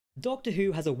Doctor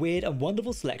Who has a weird and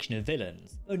wonderful selection of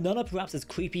villains, though none are perhaps as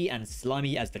creepy and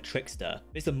slimy as the Trickster.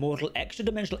 This immortal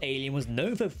extra-dimensional alien was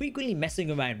known for frequently messing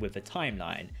around with the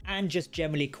timeline, and just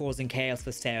generally causing chaos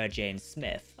for Sarah Jane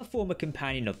Smith, a former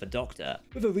companion of the Doctor.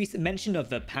 With a recent mention of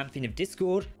the Pantheon of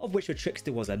Discord, of which the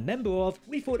Trickster was a member of,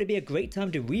 we thought it'd be a great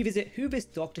time to revisit who this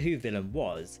Doctor Who villain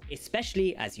was,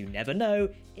 especially as you never know,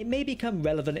 it may become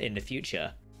relevant in the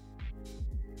future.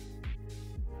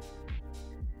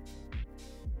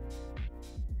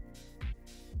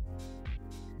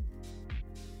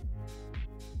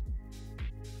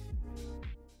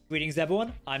 Greetings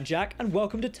everyone, I'm Jack and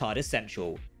welcome to Tardis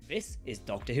Central. This is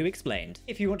Doctor Who Explained.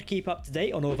 If you want to keep up to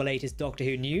date on all the latest Doctor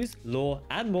Who news, lore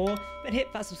and more, then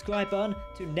hit that subscribe button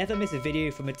to never miss a video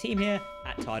from the team here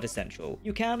at Tardis Central.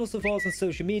 You can also follow us on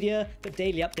social media for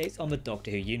daily updates on the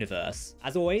Doctor Who universe.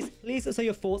 As always, please let us know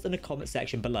your thoughts in the comment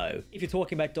section below. If you're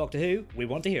talking about Doctor Who, we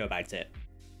want to hear about it.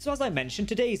 So as I mentioned,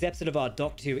 today's episode of our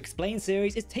Doctor Who Explained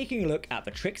series is taking a look at the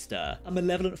Trickster, a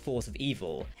malevolent force of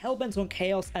evil, hellbent on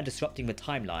chaos and disrupting the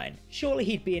timeline. Surely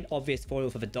he'd be an obvious foil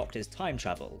for the Doctor's time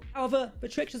travel. However, the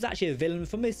Trickster's actually a villain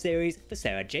from this series, the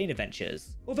Sarah Jane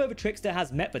adventures. Although the Trickster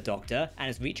has met the Doctor, and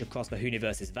his reach across the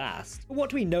Whoniverse is vast, but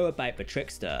what do we know about the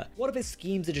Trickster? What of his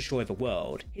schemes to destroy the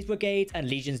world, his brigades and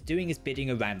legions doing his bidding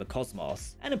around the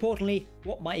cosmos, and importantly,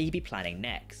 what might he be planning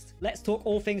next? Let's talk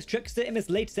all things Trickster in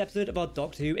this latest episode of our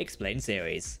Doctor Who Explained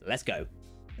series. Let's go.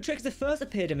 The Trickster first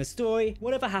appeared in the story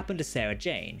Whatever Happened to Sarah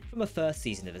Jane from the first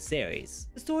season of the series.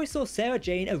 The story saw Sarah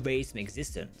Jane erased from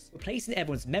existence, replacing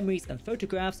everyone's memories and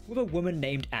photographs with a woman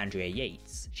named Andrea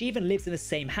Yates. She even lives in the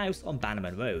same house on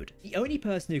Bannerman Road. The only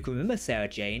person who can remember Sarah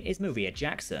Jane is Maria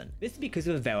Jackson. This is because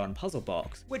of a Veron puzzle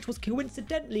box, which was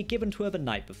coincidentally given to her the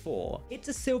night before. It's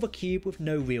a silver cube with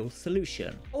no real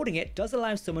solution. Holding it does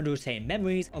allow someone to retain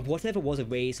memories of whatever was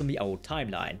erased from the old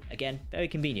timeline. Again, very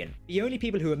convenient. The only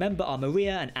people who remember are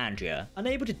Maria and Andrea.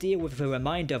 Unable to deal with a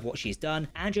reminder of what she's done,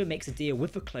 Andrea makes a deal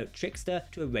with the cloaked Trickster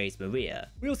to erase Maria.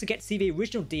 We also get to see the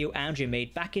original deal Andrea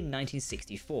made back in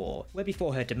 1964, where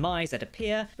before her demise at a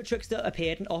pier, the Trickster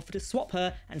appeared and offered to swap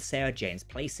her and Sarah Jane's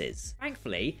places.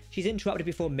 Thankfully, she's interrupted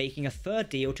before making a third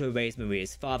deal to erase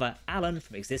Maria's father, Alan,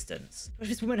 from existence. But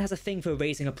this woman has a thing for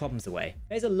erasing her problems away.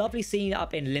 There's a lovely scene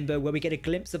up in Limbo where we get a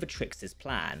glimpse of the Trickster's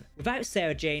plan. Without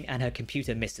Sarah Jane and her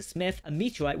computer Mr. Smith, a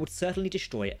meteorite would certainly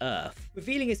destroy Earth.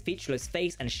 Revealing his featureless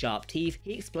face and sharp teeth,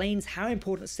 he explains how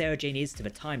important Sarah Jane is to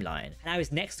the timeline, and how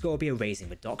his next goal will be erasing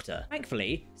the Doctor.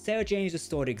 Thankfully, Sarah Jane is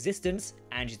restored to existence,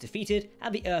 Andrew's defeated,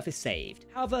 and the Earth is saved.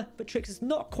 However, the Trickster's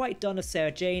not quite done with Sarah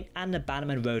Jane and the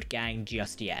Bannerman Road gang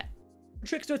just yet. The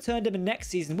Trickster returned in the next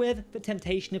season with The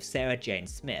Temptation of Sarah Jane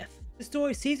Smith. The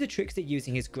story sees the Trickster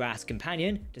using his grass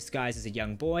companion, disguised as a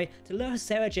young boy, to lure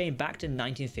Sarah Jane back to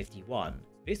 1951.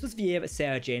 This was the year that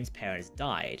Sarah Jane's parents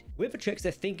died, with the Trickster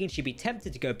thinking she'd be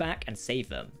tempted to go back and save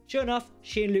them. Sure enough,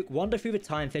 she and Luke wander through the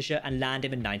time fissure and land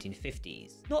in the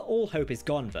 1950s. Not all hope is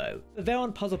gone though. The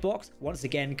Veron puzzle box once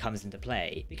again comes into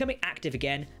play, becoming active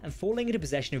again and falling into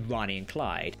possession of Ronnie and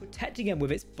Clyde, protecting them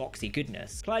with its boxy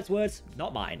goodness. Clyde's words,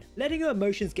 not mine. Letting her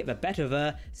emotions get the better of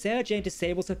her, Sarah Jane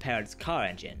disables her parents' car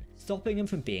engine, stopping them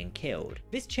from being killed.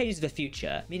 This changes the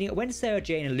future, meaning that when Sarah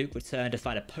Jane and Luke return to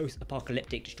find a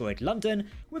post-apocalyptic destroyed London,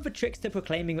 with the Trickster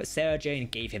proclaiming that Sarah Jane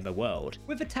gave him the world.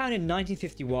 With the town in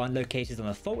 1951 located on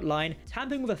a fault line,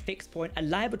 tampering with a fixed point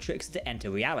allowed the Trickster to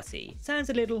enter reality. Sounds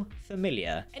a little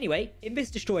familiar. Anyway, in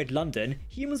this destroyed London,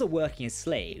 humans are working as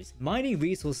slaves, mining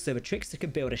resources so the Trickster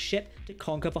can build a ship to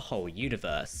conquer the whole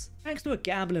universe. Thanks to a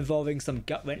gamble involving some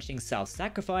gut-wrenching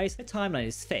self-sacrifice, the timeline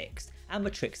is fixed, and the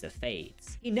Trickster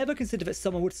fades. He never considered that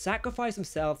someone would sacrifice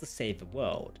themselves to save the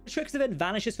world. The Trickster then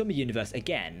vanishes from the universe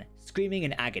again, screaming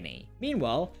in agony.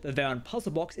 Meanwhile, the Veron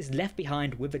puzzle box is left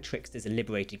behind with the Trickster's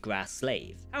liberated grass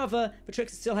slave. However, the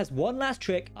Trickster still has one last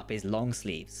trick up his long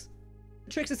sleeves.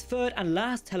 The Trickster's third and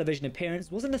last television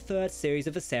appearance was in the third series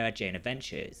of the Sarah Jane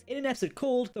adventures, in an episode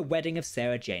called The Wedding of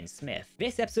Sarah Jane Smith.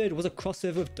 This episode was a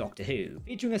crossover with Doctor Who,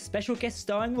 featuring a special guest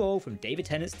starring role from David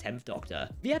Tennant's 10th Doctor.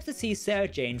 The episode sees Sarah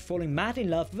Jane falling madly in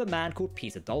love with a man called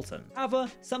Peter Dalton.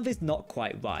 However, something's not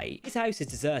quite right. His house is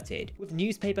deserted, with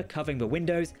newspaper covering the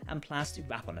windows and plastic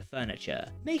wrap on the furniture.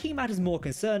 Making matters more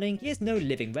concerning, he has no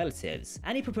living relatives,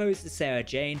 and he proposes to Sarah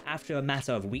Jane after a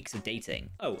matter of weeks of dating.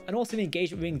 Oh, and also the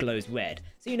engagement ring glows red, head,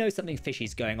 so you know something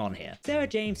fishy's going on here. Sarah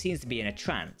Jane seems to be in a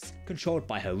trance, controlled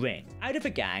by her ring. Out of the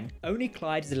gang, only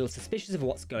Clyde is a little suspicious of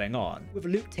what's going on, with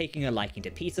Luke taking a liking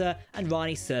to Peter and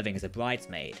Rani serving as a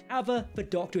bridesmaid. However, the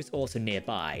Doctor is also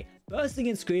nearby, bursting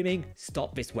and screaming,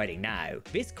 "Stop this wedding now."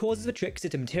 This causes the Trickster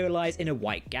to materialize in a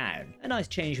white gown, a nice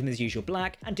change from his usual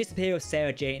black, and disappear with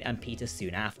Sarah Jane and Peter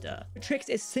soon after. The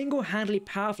Trickster is single-handedly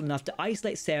powerful enough to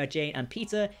isolate Sarah Jane and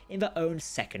Peter in their own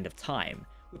second of time,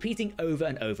 repeating over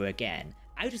and over again,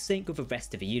 out of sync with the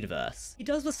rest of the universe. He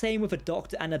does the same with the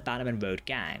Doctor and the Bannerman Road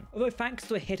gang, although thanks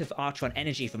to a hit of Artron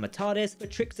energy from the Tardis, the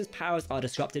Trickster's powers are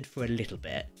disrupted for a little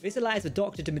bit. This allows the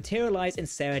Doctor to materialize in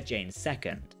Sarah Jane's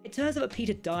second. It turns out that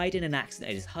Peter died in an accident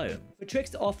at his home. The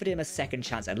Trickster offered him a second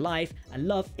chance at life and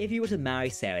love if he were to marry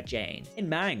Sarah Jane. In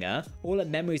marrying her, all the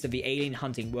memories of the alien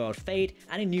hunting world fade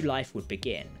and a new life would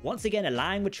begin, once again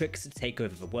allowing the Trickster to take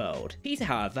over the world. Peter,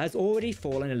 however, has already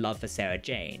fallen in love for Sarah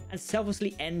Jane, and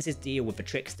selflessly ends his deal with the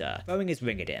Trickster, throwing his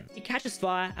ring at him. He catches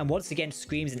fire and once again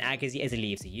screams in agony as he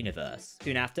leaves the universe.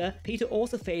 Soon after, Peter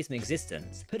also fades from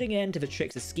existence, putting an end to the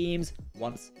Trickster's schemes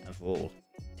once and for all.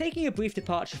 Taking a brief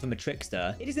departure from the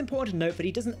Trickster, it is important to note that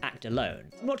he doesn't act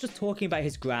alone. I'm not just talking about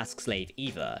his Grask slave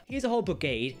either. He has a whole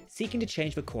brigade seeking to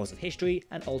change the course of history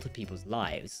and alter people's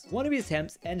lives. One of his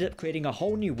attempts ended up creating a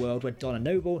whole new world where Donna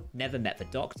Noble never met the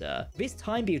Doctor. This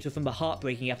time beater from the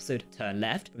heartbreaking episode Turn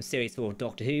Left from Series 4 of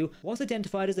Doctor Who was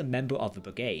identified as a member of the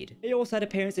brigade. They also had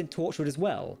appearance in Torchwood as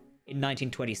well. In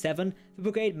 1927, the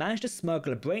brigade managed to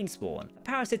smuggle a brain spawn, a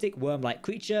parasitic worm-like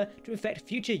creature, to infect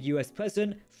future US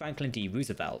President Franklin D.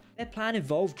 Roosevelt. Their plan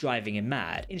involved driving him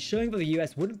mad, ensuring that the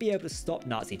US wouldn't be able to stop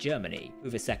Nazi Germany through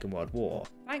the Second World War.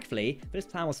 Thankfully, this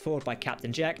plan was foiled by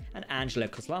Captain Jack and Angelo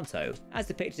Coslanto, as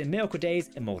depicted in Miracle Day's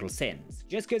Immortal Sins.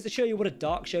 Just goes to show you what a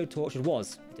dark show Torchwood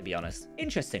was, to be honest.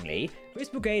 Interestingly, this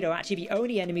brigade are actually the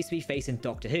only enemies to be faced in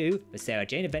Doctor Who, the Sarah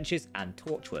Jane Adventures, and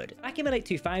Torchwood. Back in the late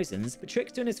 2000s, the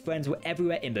Trickster and his friends were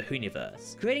everywhere in the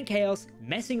Whoniverse, creating chaos,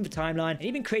 messing with the timeline, and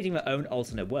even creating their own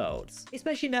alternate worlds.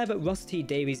 Especially now that Russell T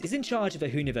Davies is in charge of the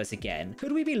Whoniverse again,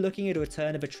 could we be looking at a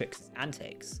return of the Trickster's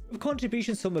antics? With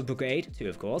contributions from the brigade, too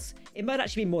of course, it might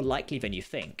actually be more likely than you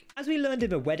think. As we learned in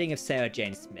the wedding of Sarah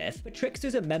Jane Smith, the Trickster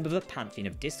is a member of the Pantheon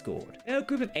of Discord. They're a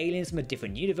group of aliens from a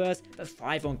different universe that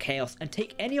thrive on chaos and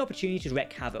take any opportunity to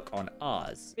wreak havoc on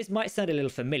ours. This might sound a little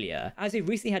familiar, as we've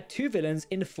recently had two villains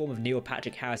in the form of Neil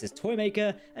Patrick Harris's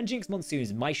Toymaker and Jinx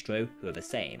Monsoon's Maestro who are the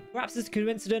same. Perhaps it's a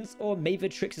coincidence, or maybe the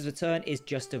Trickster's return is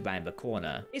just around the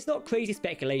corner. It's not crazy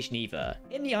speculation either.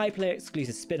 In the iPlayer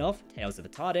exclusive spin-off, Tales of the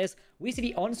Tardis, we see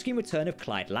the on-screen return of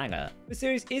Clyde Langer. The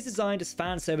series is designed as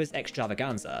fan service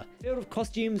extravaganza, filled with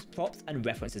costumes, props, and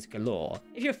references galore.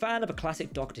 If you're a fan of a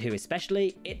classic Doctor Who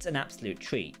especially, it's an absolute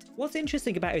treat. What's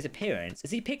interesting about his appearance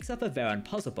is he picks up a Veron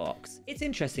puzzle box. It's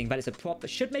interesting that it's a prop that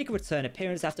should make a return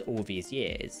appearance after all these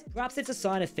years. Perhaps it's a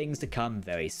sign of things to come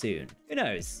very soon. Who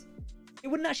knows? It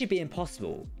wouldn't actually be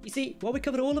impossible. You see, while we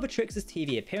covered all of the Trickster's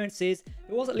TV appearances,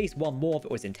 there was at least one more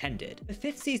that was intended. The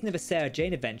 5th season of the Sarah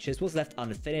Jane Adventures was left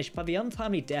unfinished by the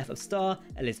untimely death of star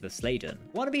Elizabeth Sladen.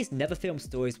 One of these never-filmed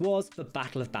stories was The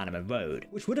Battle of Bannerman Road,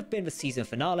 which would have been the season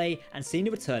finale and seen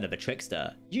the return of the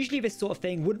Trickster. Usually this sort of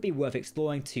thing wouldn't be worth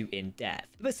exploring too in-depth,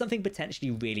 but there's something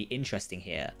potentially really interesting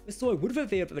here. The story would have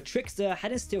revealed that the Trickster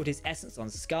had instilled his essence on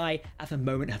Skye at the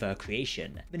moment of her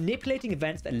creation, manipulating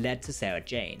events that led to Sarah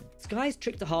Jane. Skye's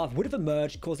Trickster half would have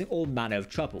emerged, causing all manner of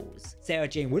troubles. Sarah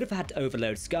Jane would have had to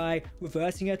overload Skye,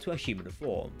 reversing her to a human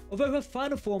form. Although her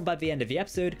final form by the end of the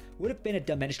episode would have been a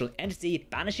dimensional entity,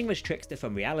 banishing the Trickster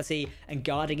from reality and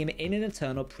guarding him in an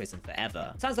eternal prison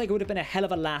forever. Sounds like it would have been a hell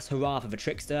of a last hurrah for the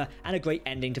Trickster and a great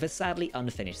ending to the sadly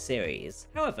unfinished series.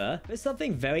 However, there's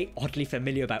something very oddly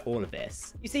familiar about all of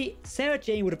this. You see, Sarah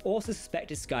Jane would have also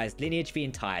suspected Skye's lineage the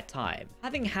entire time,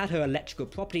 having had her electrical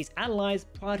properties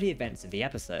analysed prior to the events of the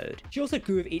episode. She also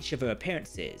grew with each of her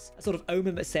appearances, a sort of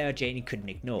omen that Sarah Jane couldn't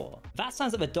ignore. That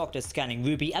sounds like the Doctor scanning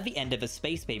Ruby at the end of the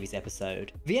Space Babies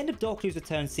episode. The end of Doctor Who's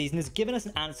Return season has given us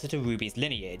an answer to Ruby's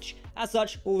lineage. As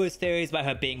such, all those theories about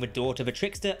her being the daughter of a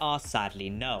Trickster are sadly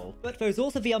null. But there is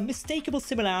also the unmistakable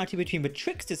similarity between the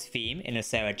Trickster's theme in the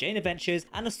Sarah Jane Adventures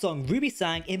and the song Ruby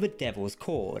sang in The Devil's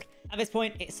Chord. At this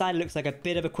point, it sadly looks like a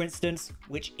bit of a coincidence,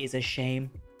 which is a shame.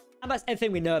 And that's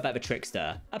everything we know about the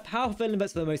Trickster, a powerful villain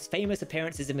that's one of the most famous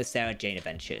appearances in the Sarah Jane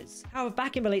Adventures. However,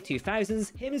 back in the late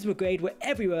 2000s, him and his brigade were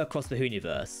everywhere across the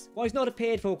Whoniverse. While he's not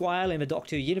appeared for a while in the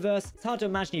Doctor Who universe, it's hard to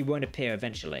imagine he won't appear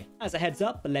eventually. As a heads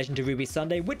up, The Legend of Ruby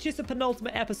Sunday, which is the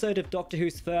penultimate episode of Doctor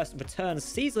Who's first return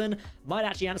season, might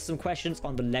actually answer some questions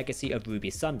on the legacy of Ruby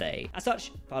Sunday. As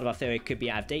such, part of our theory could be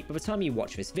out of date by the time you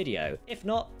watch this video. If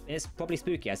not, It's probably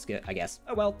spooky, I guess.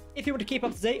 Oh well, if you want to keep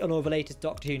up to date on all the latest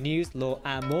Doctor Who news, lore,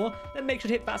 and more, then make sure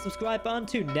to hit that subscribe button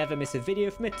to never miss a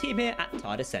video from a team here at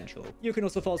Tardis Central. You can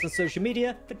also follow us on social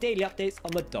media for daily updates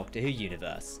on the Doctor Who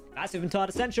universe. That's it from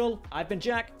Tardis Central. I've been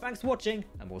Jack, thanks for watching,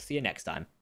 and we'll see you next time.